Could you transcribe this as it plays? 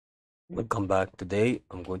Welcome back. Today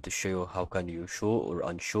I'm going to show you how can you show or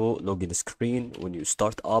unshow login screen when you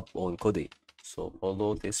start up on Kodi. So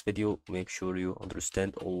follow this video, make sure you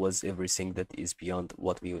understand always everything that is beyond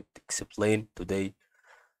what we would explain today.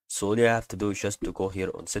 So all you have to do is just to go here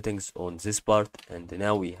on settings on this part, and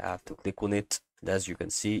now we have to click on it. And as you can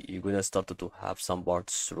see, you're gonna start to have some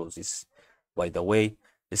parts through this. By the way,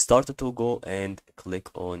 start to go and click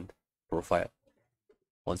on profile.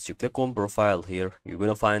 Once you click on profile here, you're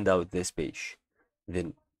gonna find out this page.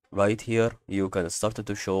 Then right here, you can start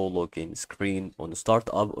to show login screen on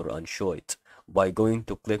startup or unshow it by going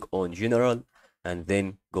to click on general and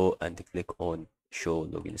then go and click on show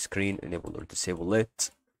login screen, enable or disable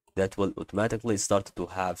it. That will automatically start to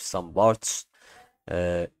have some parts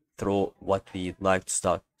through what we'd like to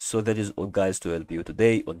start. So that is all guys to help you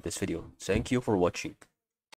today on this video. Thank you for watching.